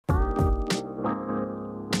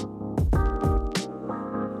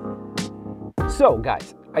So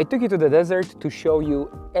guys, I took you to the desert to show you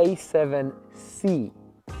A7C,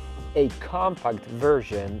 a compact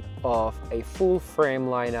version of a full frame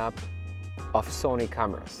lineup of Sony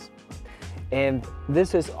cameras. And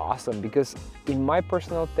this is awesome because in my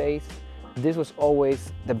personal taste, this was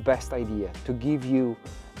always the best idea, to give you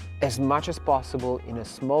as much as possible in the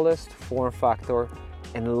smallest form factor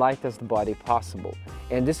and lightest body possible.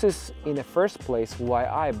 And this is in the first place why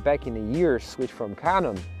I, back in the years, switched from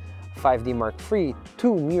Canon 5D Mark III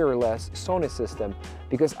to mirrorless Sony system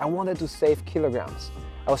because I wanted to save kilograms.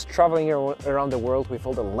 I was traveling around the world with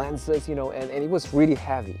all the lenses, you know, and it was really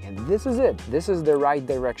heavy. And this is it. This is the right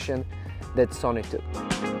direction that Sony took.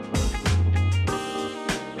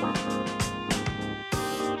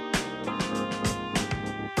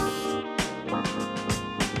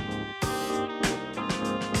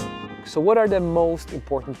 So what are the most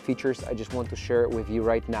important features I just want to share with you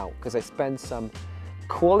right now? Because I spent some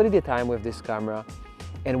quality time with this camera,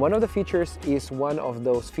 and one of the features is one of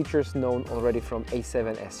those features known already from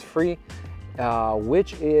A7S III,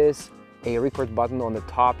 which is a record button on the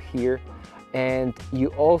top here, and you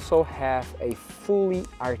also have a fully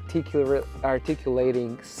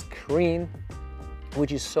articulating screen,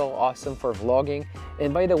 which is so awesome for vlogging.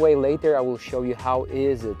 And by the way, later I will show you how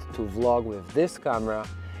is it to vlog with this camera.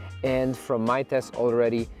 And from my test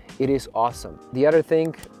already, it is awesome. The other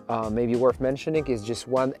thing maybe worth mentioning is just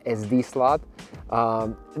one SD slot.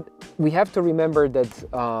 We have to remember that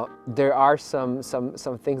there are some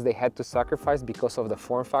things they had to sacrifice because of the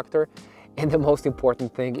form factor. And the most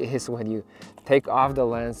important thing is when you take off the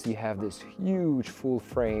lens, you have this huge full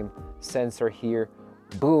frame sensor here.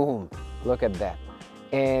 Boom, look at that.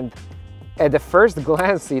 And at the first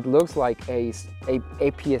glance, it looks like a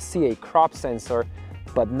APS-C, a crop sensor,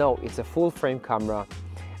 but no, it's a full frame camera.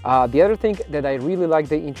 The other thing that I really like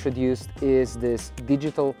they introduced is this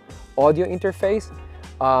digital audio interface.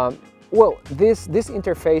 Well, this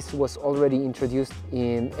interface was already introduced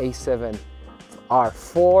in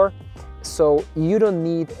A7R4, so you don't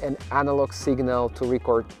need an analog signal to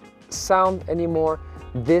record sound anymore.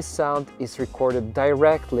 This sound is recorded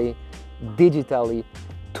directly, digitally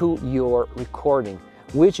to your recording,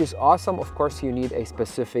 which is awesome. Of course, you need a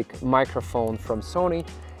specific microphone from Sony,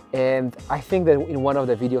 and I think that in one of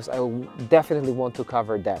the videos I will definitely want to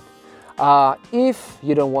cover that. If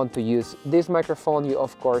you don't want to use this microphone, you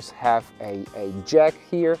of course have a jack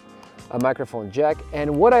here, a microphone jack.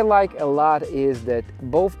 And what I like a lot is that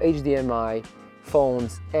both HDMI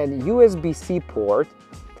phones and USB-C port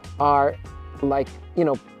are, like, you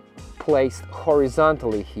know, placed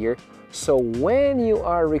horizontally here. So when you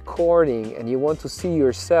are recording and you want to see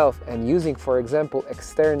yourself and using, for example,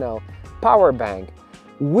 external power bank,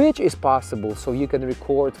 which is possible, so you can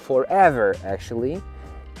record forever actually,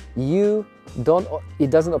 it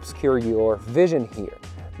doesn't obscure your vision here.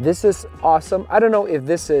 This is awesome. I don't know if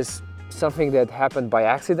this is something that happened by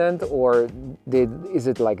accident or is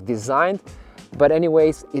it like designed, but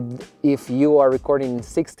anyways, if you are recording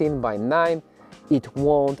 16:9, it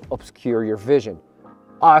won't obscure your vision.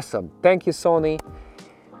 Awesome, thank you Sony.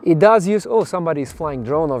 It does use, oh, somebody's flying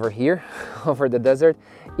drone over here, over the desert.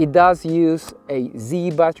 It does use a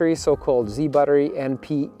Z battery, so-called Z battery,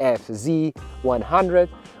 NPF-Z100,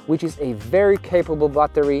 which is a very capable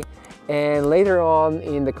battery. And later on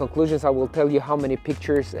in the conclusions, I will tell you how many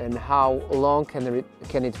pictures and how long can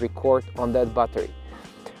it record on that battery.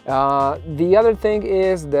 The other thing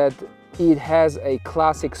is that it has a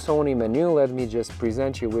classic Sony menu. Let me just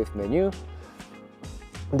present you with menu.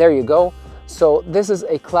 There you go. So this is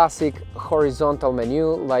a classic horizontal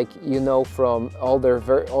menu, like you know from older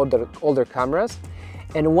cameras.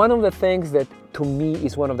 And one of the things that to me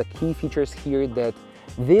is one of the key features here, that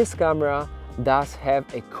this camera does have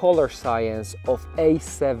a color science of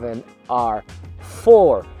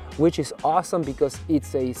A7R4, which is awesome because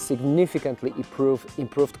it's a significantly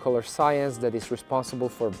improved color science that is responsible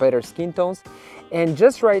for better skin tones. And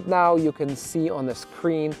just right now you can see on the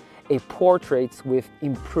screen a portraits with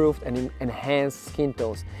improved and enhanced skin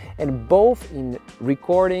tones, and both in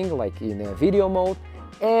recording, like in a video mode,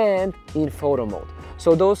 and in photo mode.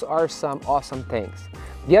 So those are some awesome things.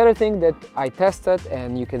 The other thing that I tested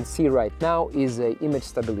and you can see right now is a image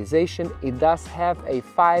stabilization. It does have a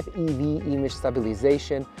 5 EV image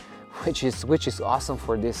stabilization, which is awesome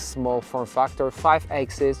for this small form factor, 5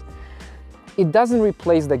 axis. It doesn't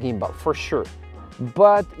replace the gimbal for sure,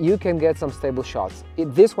 but you can get some stable shots.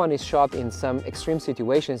 This one is shot in some extreme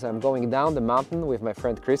situations. I'm going down the mountain with my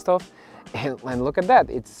friend Christoph, and look at that.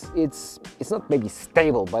 It's not maybe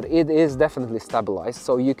stable, but it is definitely stabilized,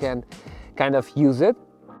 so you can kind of use it.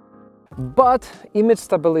 But image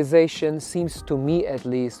stabilization seems to me at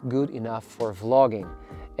least good enough for vlogging.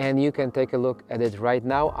 And you can take a look at it right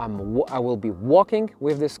now. I will be walking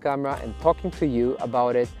with this camera and talking to you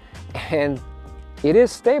about it, and it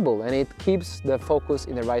is stable and it keeps the focus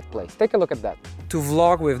in the right place. Take a look at that. To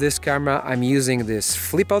vlog with this camera, I'm using this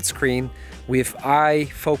flip out screen with eye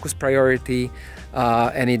focus priority,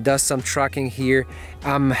 and it does some tracking here.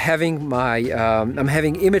 I'm having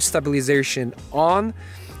image stabilization on,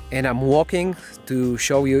 and I'm walking to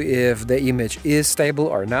show you if the image is stable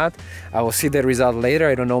or not. I will see the result later,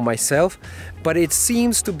 I don't know myself, but it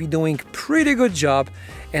seems to be doing pretty good job,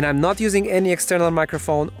 and I'm not using any external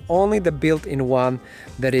microphone, only the built-in one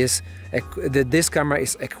that this camera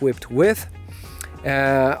is equipped with.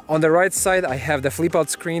 On the right side I have the flip out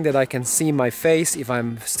screen that I can see my face if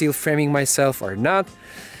I'm still framing myself or not.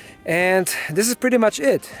 And this is pretty much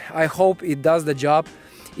it. I hope it does the job.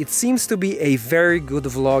 It seems to be a very good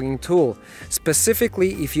vlogging tool,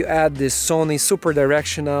 specifically if you add this Sony super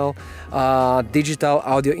directional digital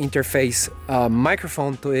audio interface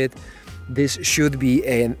microphone to it. This should be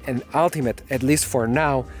an ultimate, at least for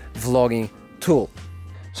now, vlogging tool.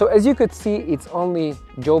 So as you could see, it's only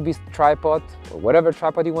Joby's tripod, or whatever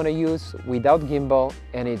tripod you want to use, without gimbal,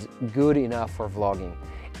 and it's good enough for vlogging.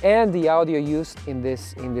 And the audio used in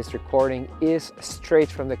this recording is straight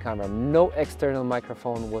from the camera. No external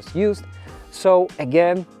microphone was used. So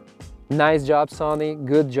again, nice job, Sony,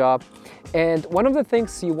 good job. And one of the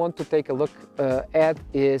things you want to take a look at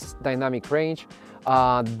is dynamic range.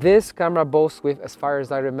 This camera boasts with, as far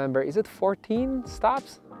as I remember, is it 14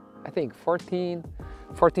 stops? I think 14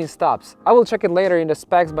 stops. I will check it later in the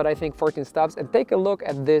specs, but I think 14 stops. And take a look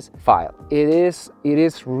at this file. It is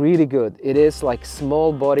really good. It is like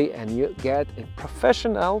small body, and you get a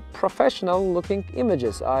professional looking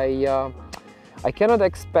images. I cannot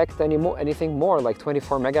expect anything more. Like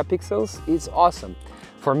 24 megapixels. It's awesome.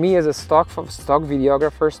 For me as a stock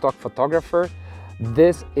videographer, stock photographer,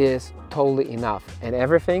 this is totally enough. And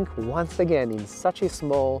everything, once again, in such a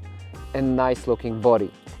small and nice looking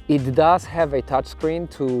body. It does have a touchscreen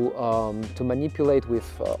to manipulate with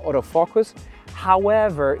autofocus.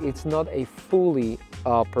 However, it's not a fully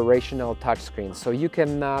operational touchscreen, so you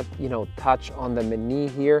cannot, touch on the menu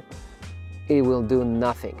here. It will do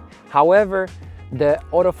nothing. However, the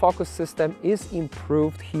autofocus system is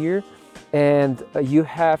improved here, and you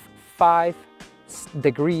have 5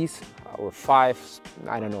 degrees or 5,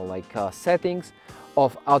 I don't know, like settings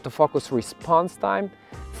of autofocus response time,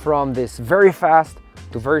 from this very fast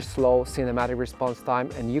to very slow cinematic response time,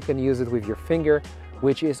 and you can use it with your finger,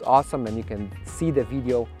 which is awesome, and you can see the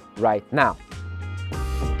video right now.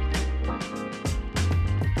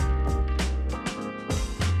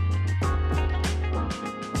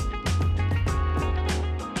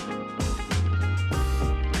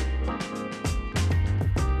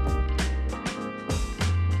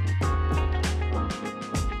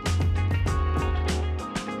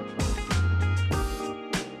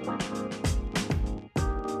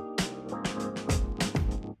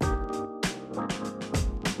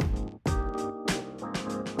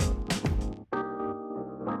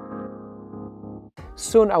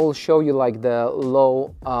 Soon I will show you like the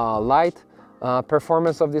low light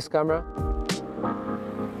performance of this camera.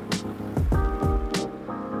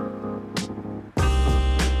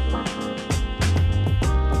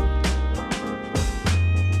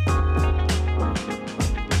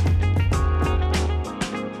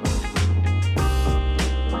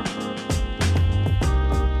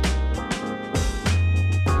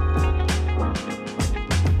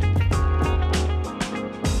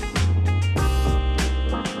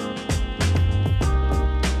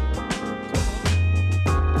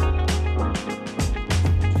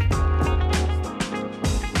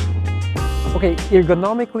 Okay,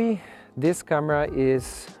 ergonomically, this camera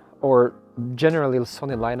is, or generally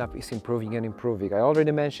Sony lineup is improving and improving. I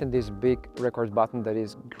already mentioned this big record button that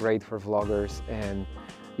is great for vloggers, and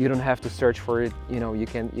you don't have to search for it. You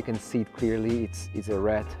can see it clearly. It's a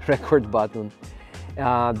red record button.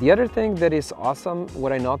 The other thing that is awesome,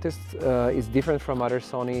 what I noticed is different from other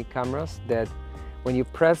Sony cameras, that when you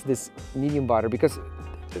press this medium button, because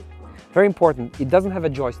very important, it doesn't have a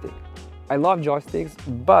joystick. I love joysticks,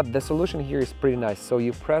 but the solution here is pretty nice. So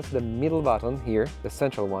you press the middle button here, the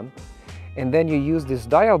central one, and then you use this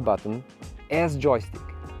dial button as joystick.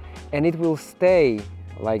 And it will stay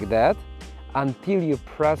like that until you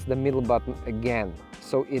press the middle button again.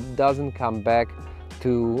 So it doesn't come back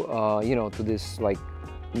to, to this like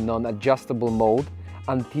non-adjustable mode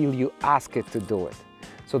until you ask it to do it.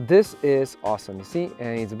 So this is awesome, you see,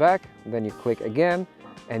 and it's back, then you click again,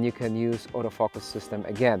 and you can use autofocus system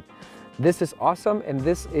again. This is awesome, and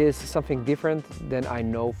this is something different than I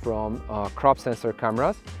know from crop sensor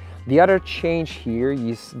cameras. The other change here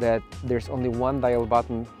is that there's only one dial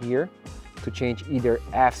button here to change either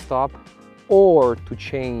f-stop or to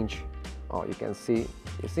change, oh, you can see,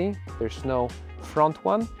 you see, there's no front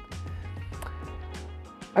one.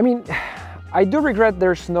 I mean, I do regret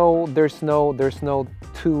there's no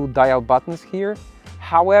two dial buttons here.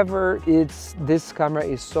 However, this camera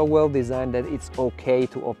is so well designed that it's okay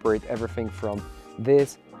to operate everything from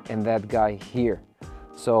this and that guy here.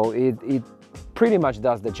 So it pretty much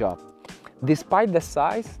does the job. Despite the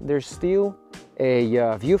size, there's still a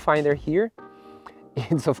viewfinder here.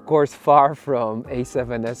 It's of course far from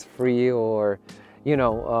A7S3 or, you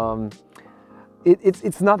know,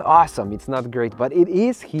 it's not awesome, it's not great, but it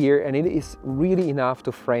is here and it is really enough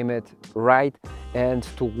to frame it right and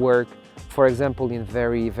to work. For example, in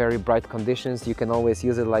very, very bright conditions, you can always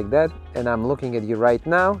use it like that. And I'm looking at you right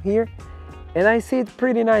now here, and I see it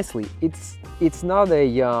pretty nicely. It's not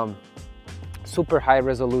a super high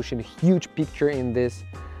resolution, huge picture in this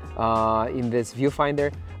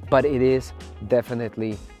viewfinder, but it is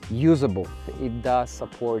definitely usable. It does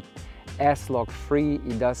support S-Log3,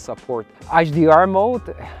 it does support HDR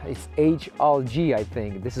mode. It's HLG, I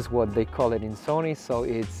think. This is what they call it in Sony, so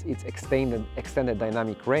it's extended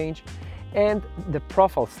dynamic range. And the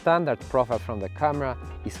profile, standard profile from the camera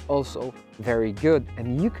is also very good.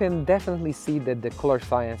 And you can definitely see that the color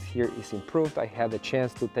science here is improved. I had a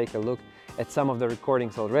chance to take a look at some of the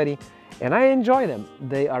recordings already, and I enjoy them.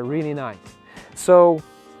 They are really nice. So,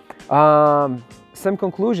 some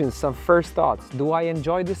conclusions, some first thoughts. Do I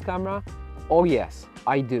enjoy this camera? Oh yes,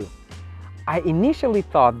 I do. I initially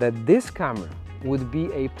thought that this camera would be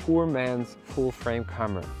a poor man's full frame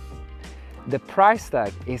camera. The price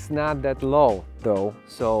tag is not that low though,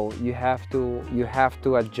 so you have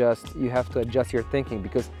to adjust your thinking,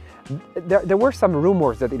 because there were some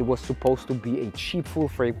rumors that it was supposed to be a cheap full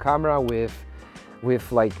frame camera with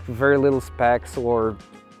like very little specs, or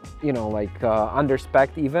you know, like under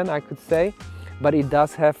spec even, I could say. But it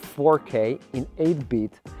does have 4K in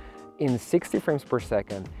 8-bit in 60 frames per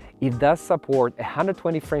second. It does support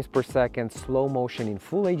 120 frames per second slow motion in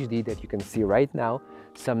full HD that you can see right now.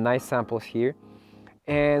 Some nice samples here.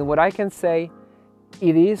 And what I can say,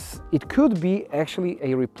 it could be actually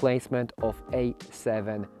a replacement of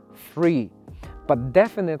A7 III. But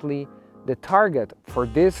definitely the target for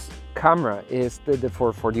this camera is,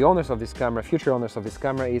 for the owners of this camera, future owners of this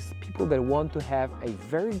camera, is people that want to have a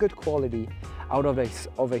very good quality out of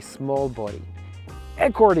a small body.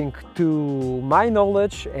 According to my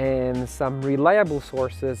knowledge and some reliable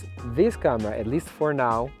sources, this camera, at least for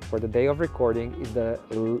now, for the day of recording, is the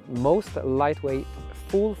most lightweight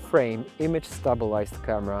full frame image stabilized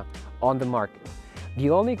camera on the market. The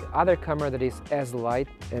only other camera that is as light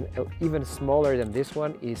and even smaller than this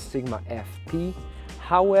one is Sigma FT.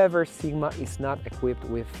 However, Sigma is not equipped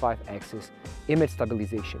with 5-axis image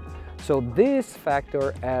stabilization. So this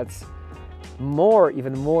factor adds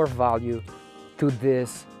even more value to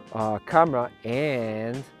this camera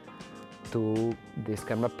and to this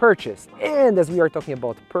camera purchase. And as we are talking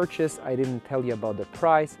about purchase, I didn't tell you about the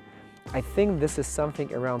price. I think this is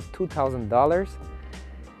something around $2,000,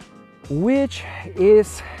 which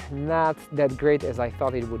is not that great as I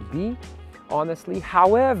thought it would be, honestly.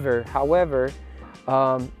 However,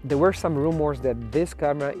 there were some rumors that this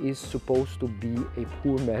camera is supposed to be a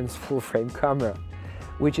poor man's full frame camera,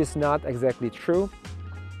 which is not exactly true.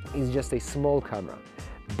 It's just a small camera,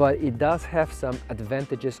 but it does have some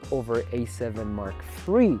advantages over A7 Mark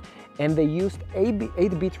III, and they used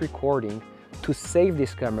 8-bit recording to save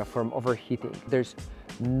this camera from overheating. There's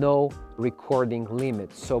no recording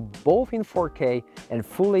limit, so both in 4K and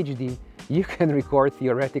Full HD you can record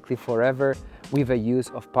theoretically forever with a use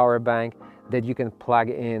of power bank that you can plug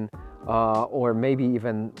in, or maybe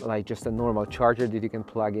even like just a normal charger that you can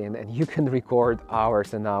plug in, and you can record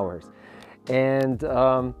hours and hours. And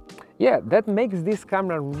yeah, that makes this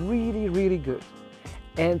camera really, really good.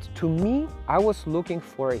 And to me, I was looking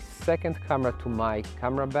for a second camera to my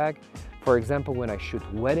camera bag. For example, when I shoot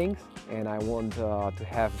weddings and I want to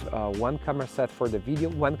have one camera set for the video,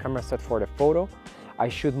 one camera set for the photo. I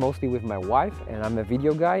shoot mostly with my wife, and I'm a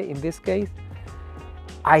video guy in this case.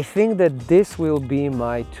 I think that this will be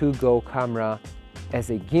my to-go camera as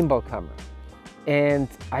a gimbal camera. And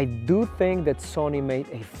I do think that Sony made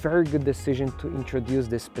a very good decision to introduce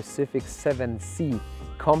this specific A7C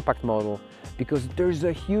compact model, because there's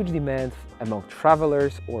a huge demand among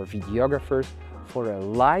travelers or videographers for a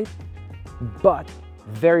light but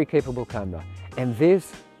very capable camera. And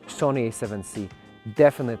this Sony A7C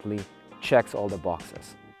definitely checks all the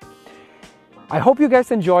boxes. I hope you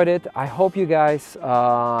guys enjoyed it. I hope you guys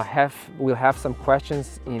will have some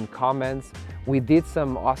questions in comments. We did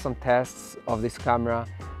some awesome tests of this camera.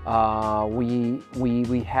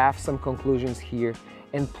 We have some conclusions here,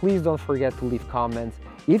 and please don't forget to leave comments.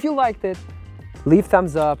 If you liked it, leave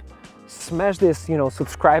thumbs up, smash this,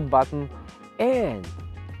 subscribe button, and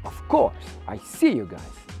of course, I see you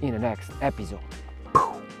guys in the next episode.